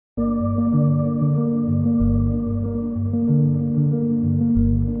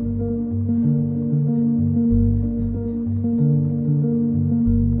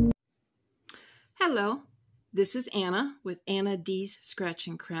This is Anna with Anna D's Scratch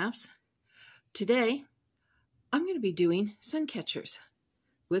and Crafts. Today, I'm going to be doing sun catchers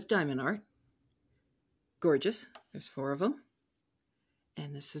with diamond art. Gorgeous. There's 4 of them.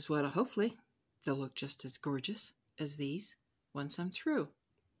 And this is what hopefully they'll look just as gorgeous as these once I'm through.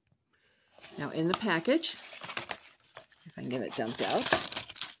 Now in the package, if I can get it dumped out,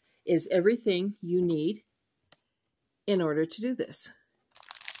 is everything you need in order to do this.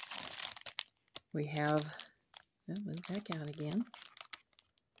 We have, move back out again,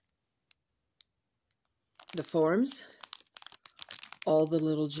 the forms, all the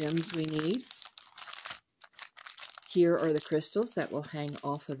little gems we need. Here are the crystals that will hang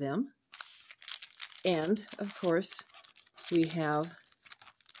off of them. And, of course, we have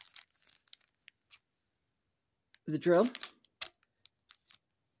the drill,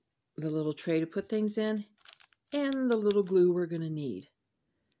 the little tray to put things in, and the little glue we're going to need.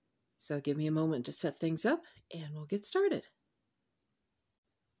 So give me a moment to set things up and we'll get started.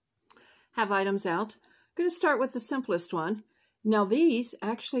 Have items out. I'm going to start with the simplest one. Now these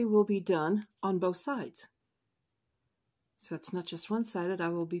actually will be done on both sides. So it's not just one-sided, I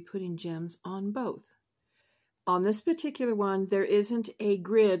will be putting gems on both. On this particular one, there isn't a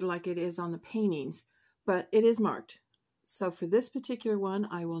grid like it is on the paintings, but it is marked. So for this particular one,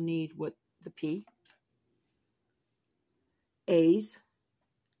 I will need the P, A's,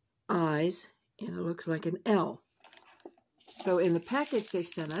 I's, and it looks like an L. So in the package they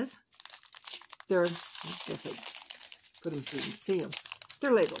sent us, they're, I guess I put them so you can see them.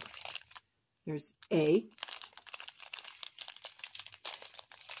 They're labeled. There's A,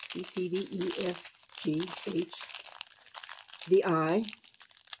 B, C, D, E, F, G, H, the I,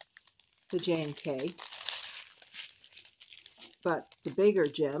 the J, and K. But the bigger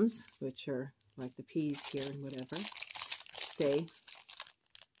gems, which are like the P's here and whatever, they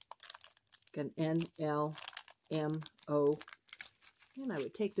got an N, L, M, O, and I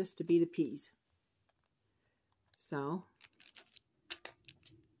would take this to be the P's. So,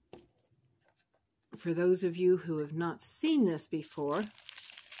 for those of you who have not seen this before,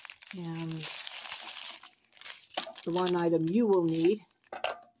 and the one item you will need,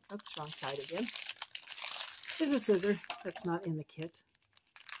 oops, wrong side again, is a scissor that's not in the kit.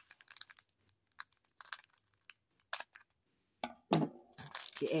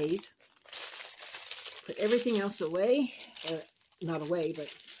 The A's. Put everything else away, not away,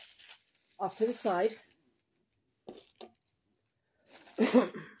 but off to the side.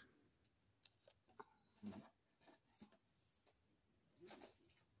 I'm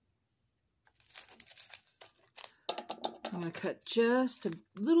going to cut just a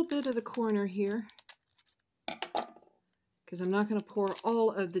little bit of the corner here because I'm not going to pour all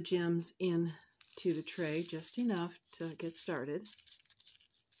of the gems into the tray, just enough to get started.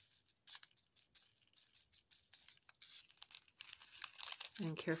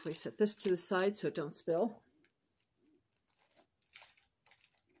 And carefully set this to the side so it don't spill.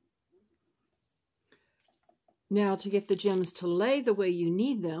 Now to get the gems to lay the way you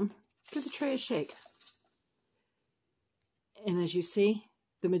need them, give the tray a shake. And as you see,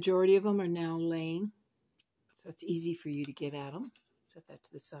 the majority of them are now laying, so it's easy for you to get at them. Set that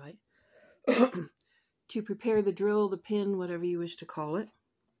to the side. To prepare the drill, the pin, whatever you wish to call it,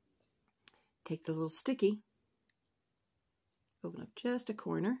 take the little sticky, open up just a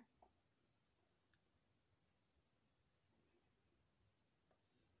corner,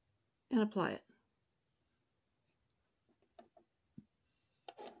 and apply it.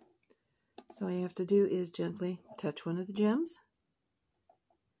 So all you have to do is gently touch one of the gems.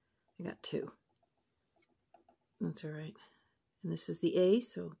 I got 2. That's all right. And this is the A,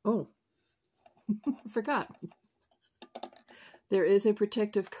 so, oh, I forgot. There is a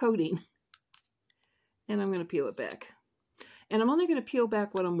protective coating, and I'm going to peel it back. And I'm only going to peel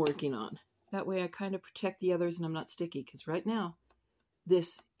back what I'm working on. That way I kind of protect the others and I'm not sticky, because right now,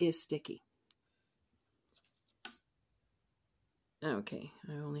 this is sticky. Okay,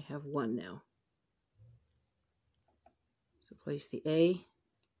 I only have 1 now. So place the A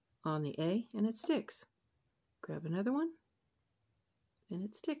on the A and it sticks. Grab another one and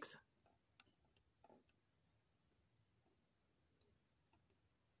it sticks.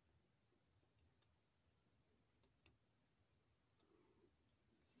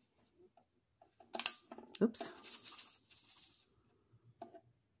 Oops.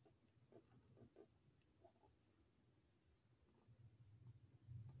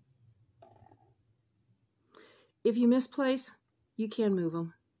 If you misplace, you can move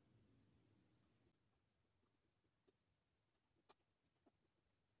them.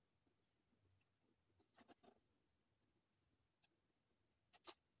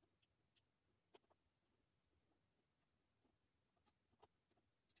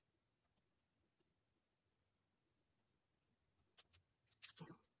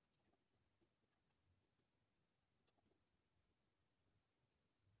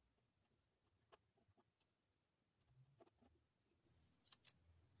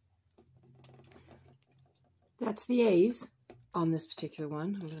 That's the A's on this particular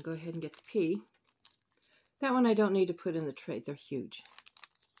one. I'm going to go ahead and get the P. That one I don't need to put in the tray. They're huge.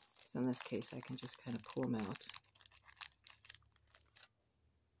 So in this case, I can just kind of pull them out.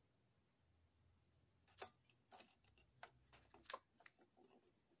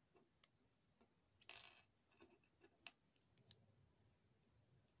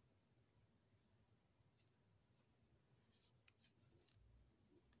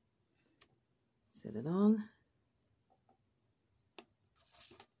 Set it on.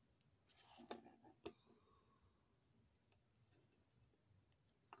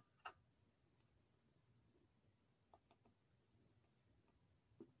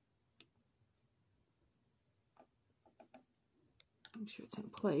 Make sure it's in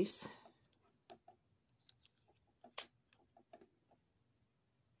place.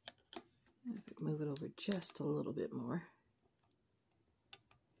 If I can move it over just a little bit more.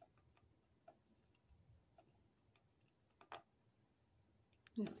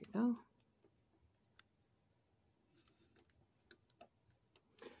 There we go.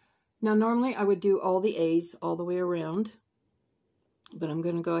 Now normally I would do all the A's all the way around, but I'm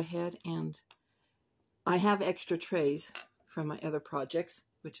going to go ahead and I have extra trays from my other projects,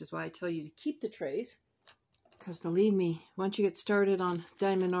 which is why I tell you to keep the trays, because believe me, once you get started on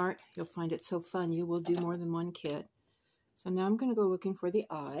diamond art, you'll find it so fun you will do more than one kit. So now I'm going to go looking for the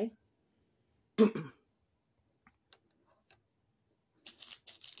eye.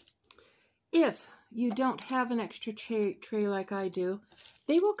 If you don't have an extra tray like I do,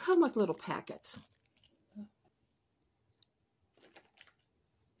 they will come with little packets.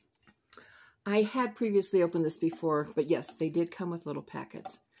 I had previously opened this before, but yes, they did come with little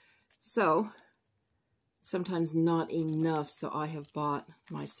packets. So, sometimes not enough, so I have bought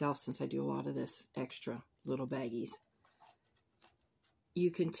myself, since I do a lot of this, extra little baggies. You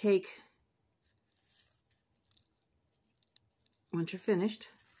can take, once you're finished,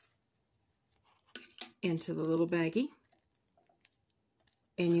 into the little baggie,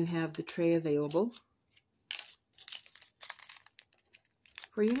 and you have the tray available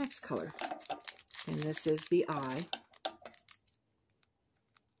for your next color. And this is the eye.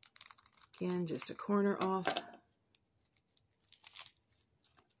 Again, just a corner off.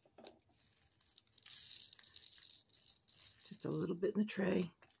 Just a little bit in the tray.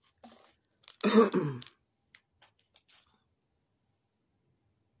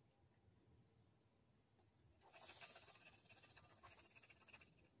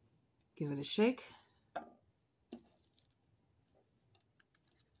 Give it a shake.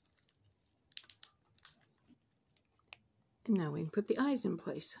 And now we can put the eyes in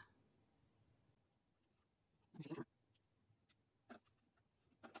place.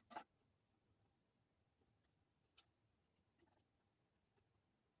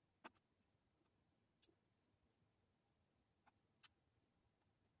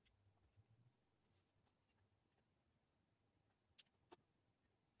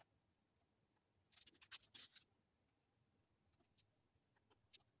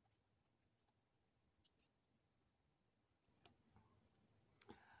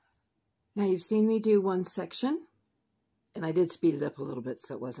 Now you've seen me do one section, and I did speed it up a little bit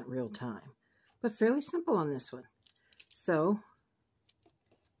so it wasn't real time, but fairly simple on this one. So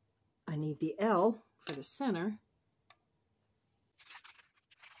I need the L for the center.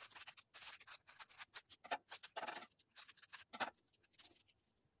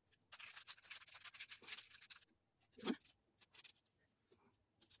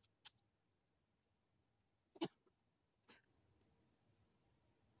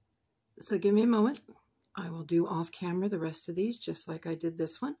 So give me a moment. I will do off camera the rest of these just like I did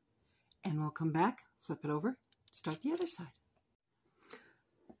this one, and we'll come back, flip it over, start the other side.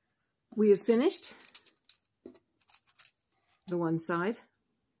 We have finished the one side.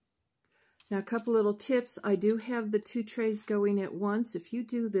 Now a couple little tips. I do have the two trays going at once. If you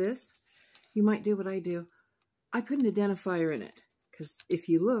do this, you might do what I do. I put an identifier in it because if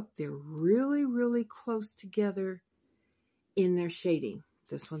you look, they're really, really close together in their shading.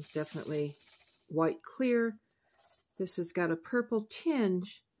 This one's definitely white clear. This has got a purple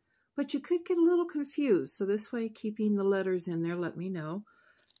tinge, but you could get a little confused. So this way, keeping the letters in there, let me know.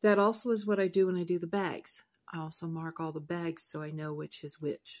 That also is what I do when I do the bags. I also mark all the bags so I know which is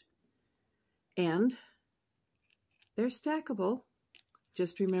which. And they're stackable.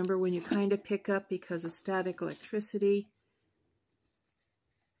 Just remember when you kind of pick up because of static electricity,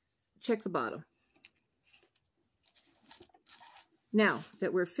 check the bottom. Now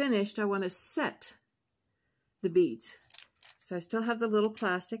that we're finished, I want to set the beads. So I still have the little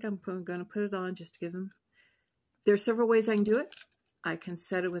plastic. I'm going to put it on just to give them. There are several ways I can do it. I can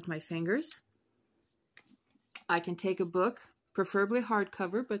set it with my fingers. I can take a book, preferably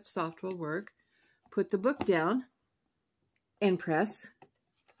hardcover, but soft will work, put the book down and press,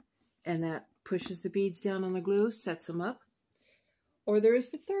 and that pushes the beads down on the glue, sets them up. Or there is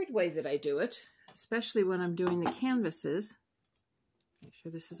the third way that I do it, especially when I'm doing the canvases. Make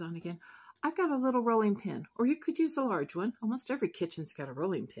sure this is on again. I've got a little rolling pin, or you could use a large one. Almost every kitchen's got a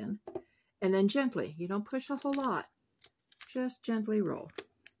rolling pin. And then gently, you don't push a whole lot, just gently roll.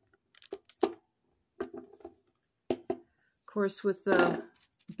 Of course, with the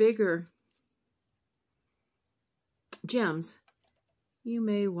bigger gems, you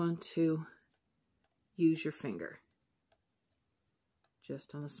may want to use your finger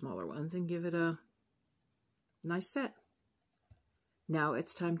just on the smaller ones and give it a nice set. Now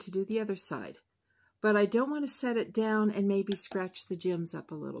it's time to do the other side, but I don't want to set it down and maybe scratch the gems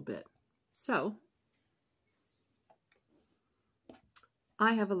up a little bit. So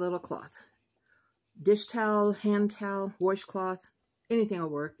I have a little cloth, dish towel, hand towel, washcloth, anything will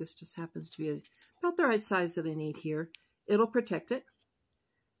work. This just happens to be about the right size that I need here. It'll protect it,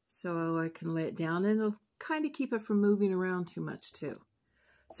 so I can lay it down, and it'll kind of keep it from moving around too much too.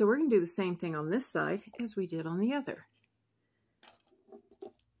 So we're going to do the same thing on this side as we did on the other.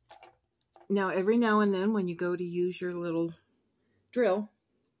 Now, every now and then when you go to use your little drill,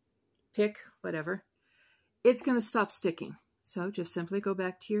 pick, whatever, it's going to stop sticking. So just simply go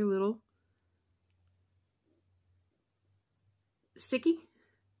back to your little sticky,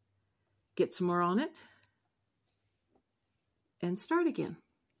 get some more on it, and start again.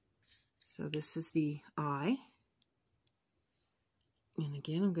 So this is the eye. And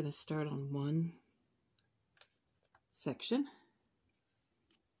again, I'm going to start on one section.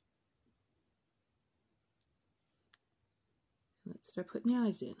 Let's start putting the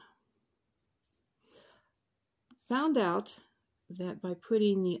eyes in. Found out that by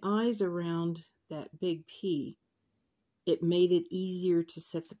putting the eyes around that big P, it made it easier to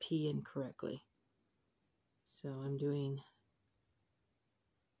set the P in correctly. So I'm doing,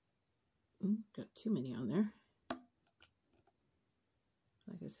 got too many on there.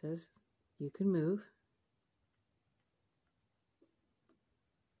 Like it says, you can move.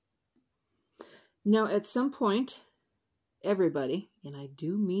 Now at some point, everybody, and I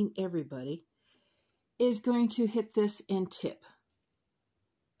do mean everybody, is going to hit this and tip.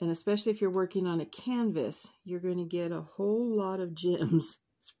 And especially if you're working on a canvas, you're going to get a whole lot of gems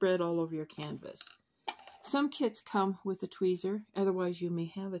spread all over your canvas. Some kits come with a tweezer, otherwise you may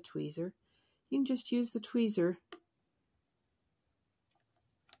have a tweezer. You can just use the tweezer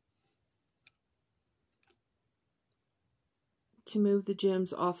to move the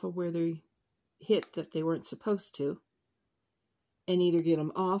gems off of where they hit that they weren't supposed to, and either get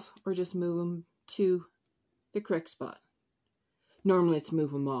them off or just move them to the correct spot. Normally it's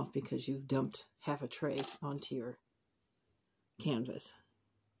move them off because you've dumped half a tray onto your canvas.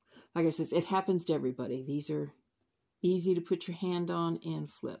 Like I said, it happens to everybody. These are easy to put your hand on and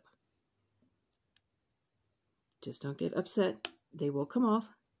flip. Just don't get upset. They will come off.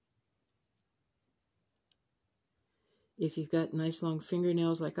 If you've got nice long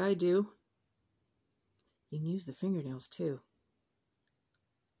fingernails like I do, you can use the fingernails too.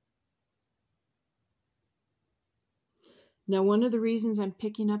 Now, one of the reasons I'm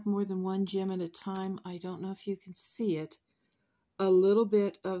picking up more than one gem at a time, I don't know if you can see it, a little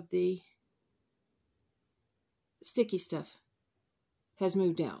bit of the sticky stuff has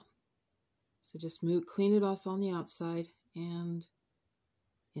moved out. So just clean it off on the outside, and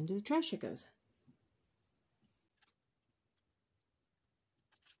into the trash it goes.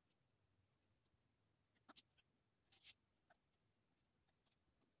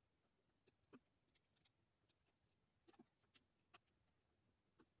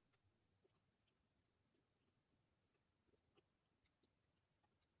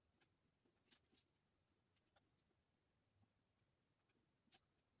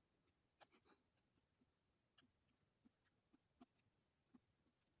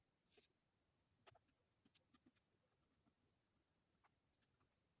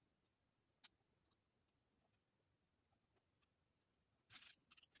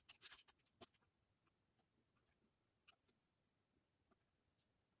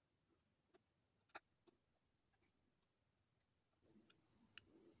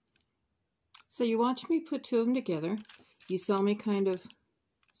 So you watch me put two of them together. You saw me kind of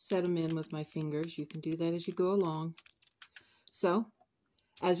set them in with my fingers. You can do that as you go along. So,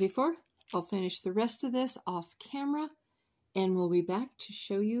 as before, I'll finish the rest of this off camera, and we'll be back to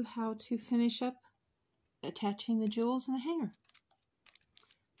show you how to finish up attaching the jewels in the hanger.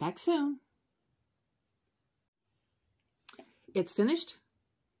 Back soon. It's finished,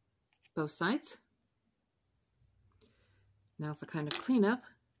 both sides. Now for kind of cleanup,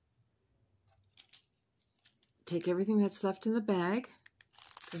 take everything that's left in the bag,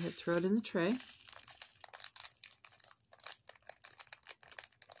 go ahead, throw it in the tray.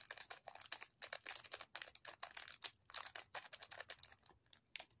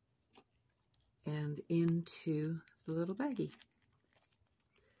 And into the little baggie.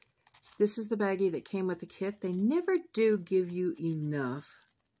 This is the baggie that came with the kit. They never do give you enough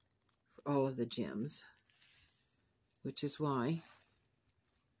for all of the gems, which is why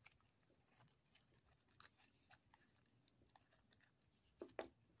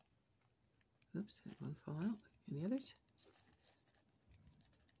oops, that one fell out. Any others?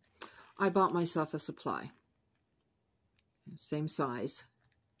 I bought myself a supply. Same size.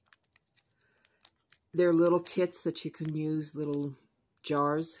 They're little kits that you can use, little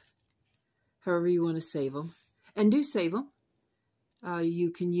jars, however you want to save them. And do save them.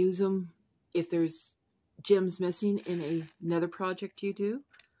 You can use them if there's gems missing in another project you do.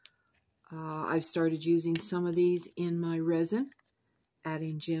 I've started using some of these in my resin,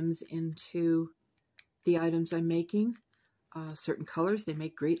 adding gems into the items I'm making. Certain colors, they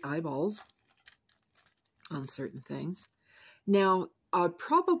make great eyeballs on certain things. Now, I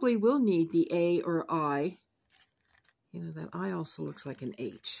probably will need the A or I. You know, that I also looks like an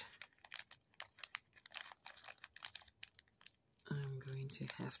H. I'm going to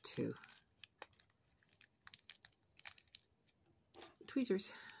have to tweezers.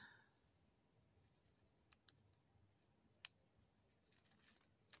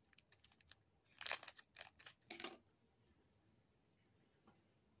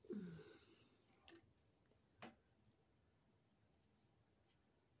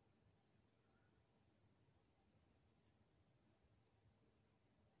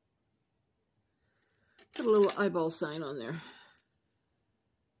 Put a little eyeball sign on there.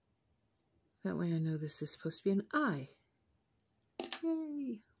 That way I know this is supposed to be an eye.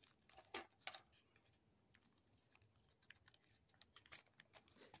 Yay!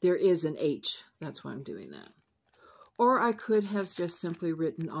 There is an H. That's why I'm doing that. Or I could have just simply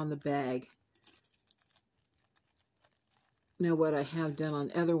written on the bag. Now what I have done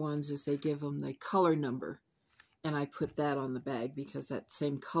on other ones is they give them the color number. And I put that on the bag because that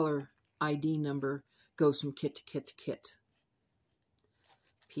same color ID number goes from kit to kit to kit.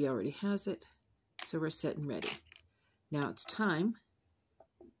 P already has it, so we're set and ready. Now it's time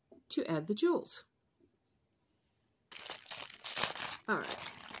to add the jewels. All right,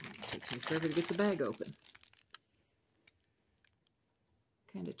 take some forever to get the bag open.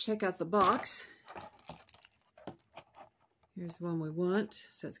 Kind of check out the box. Here's the one we want.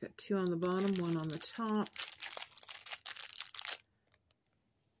 So it's got 2 on the bottom, 1 on the top.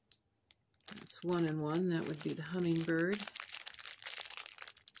 That's 1 and 1. That would be the hummingbird.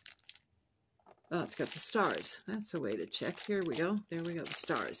 Oh, it's got the stars. That's a way to check. Here we go. There we go, the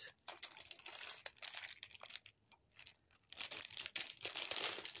stars.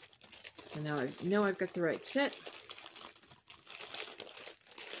 So now I know I've got the right set.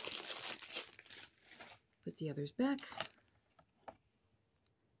 Put the others back.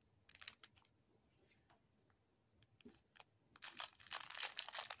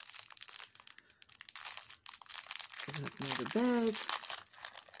 Open up another bag.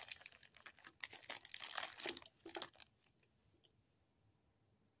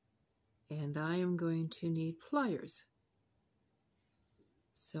 And I am going to need pliers.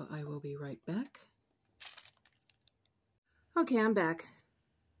 So I will be right back. Okay, I'm back.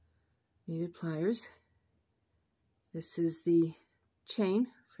 Needed pliers. This is the chain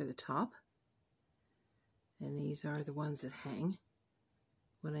for the top. And these are the ones that hang.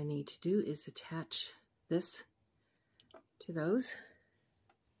 What I need to do is attach this to those.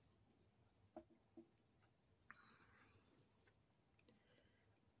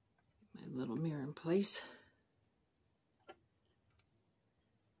 My little mirror in place.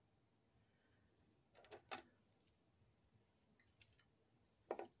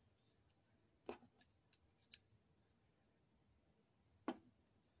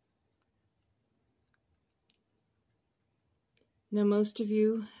 Now most of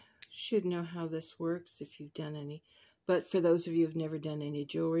you should know how this works if you've done any, but for those of you who've never done any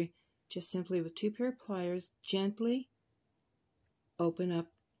jewelry, just simply with 2 pair of pliers, gently open up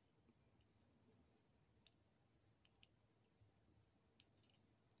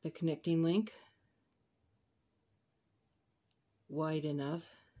the connecting link wide enough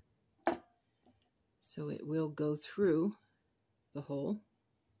so it will go through the hole.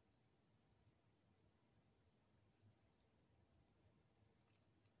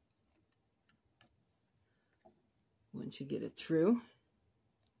 Once you get it through,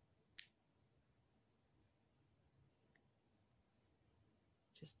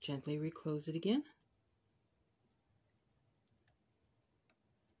 Gently reclose it again.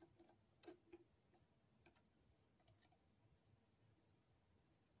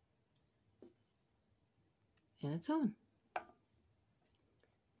 And it's on.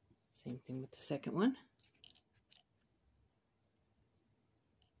 Same thing with the second one.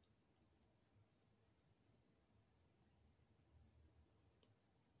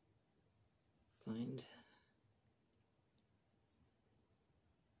 Find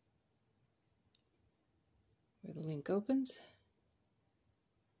where the link opens.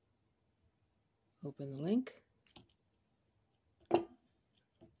 Open the link.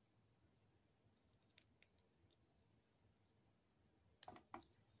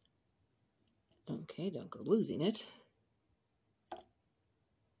 Okay, don't go losing it.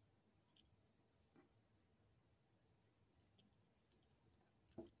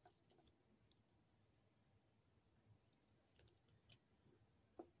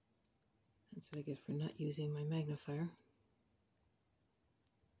 That's what I get for not using my magnifier.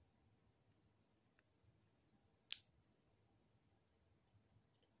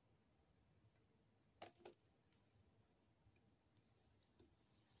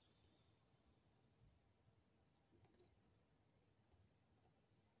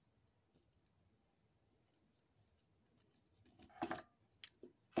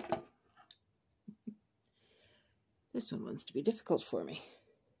 This one wants to be difficult for me.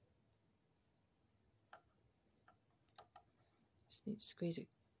 Just need to squeeze it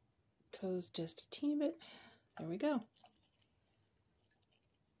closed just a teeny bit. There we go.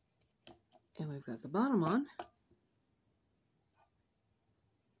 And we've got the bottom on.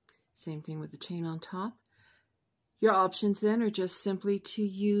 Same thing with the chain on top. Your options then are just simply to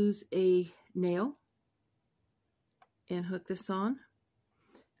use a nail and hook this on.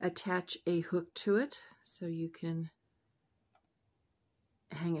 Attach a hook to it so you can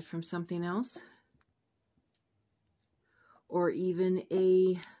hang it from something else. Or even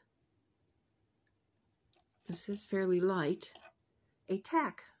this is fairly light, a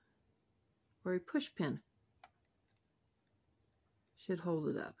tack or a push pin should hold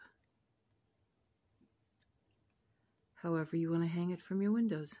it up. However you want to hang it from your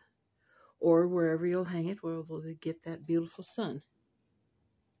windows, or wherever you'll hang it where it'll get that beautiful sun.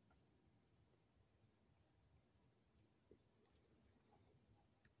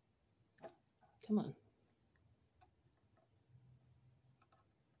 Come on.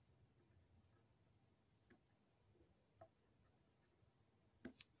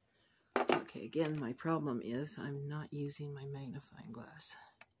 Okay, again, my problem is I'm not using my magnifying glass.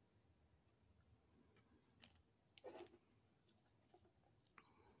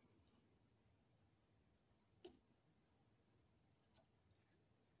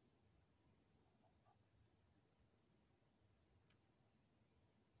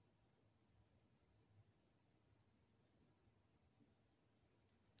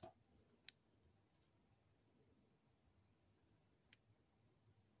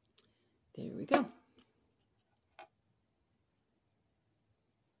 There we go.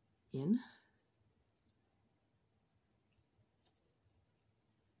 In.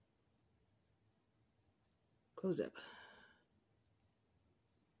 Close up.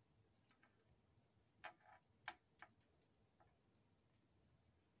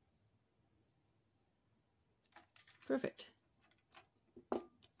 Perfect.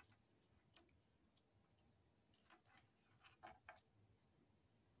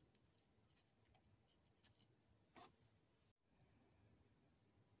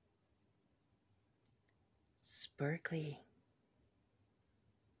 Sparkly.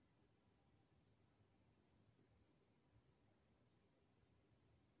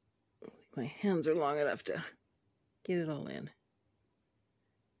 My hands are long enough to get it all in.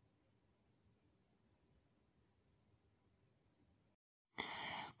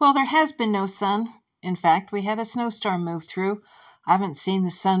 Well, there has been no sun. In fact, we had a snowstorm move through. I haven't seen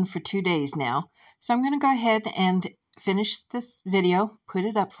the sun for 2 days now. So I'm going to go ahead and finish this video, put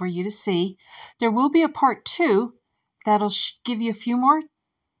it up for you to see. There will be a part 2 that'll give you a few more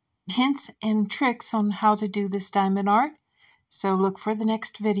hints and tricks on how to do this diamond art. So look for the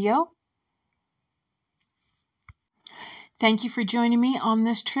next video. Thank you for joining me on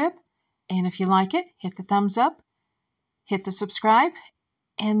this trip. And if you like it, hit the thumbs up, hit the subscribe,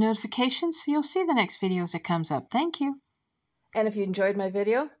 and notifications so you'll see the next videos that comes up. Thank you. And if you enjoyed my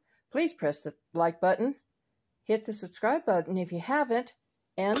video, please press the like button, hit the subscribe button if you haven't,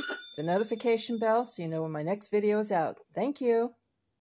 and the notification bell so you know when my next video is out. Thank you.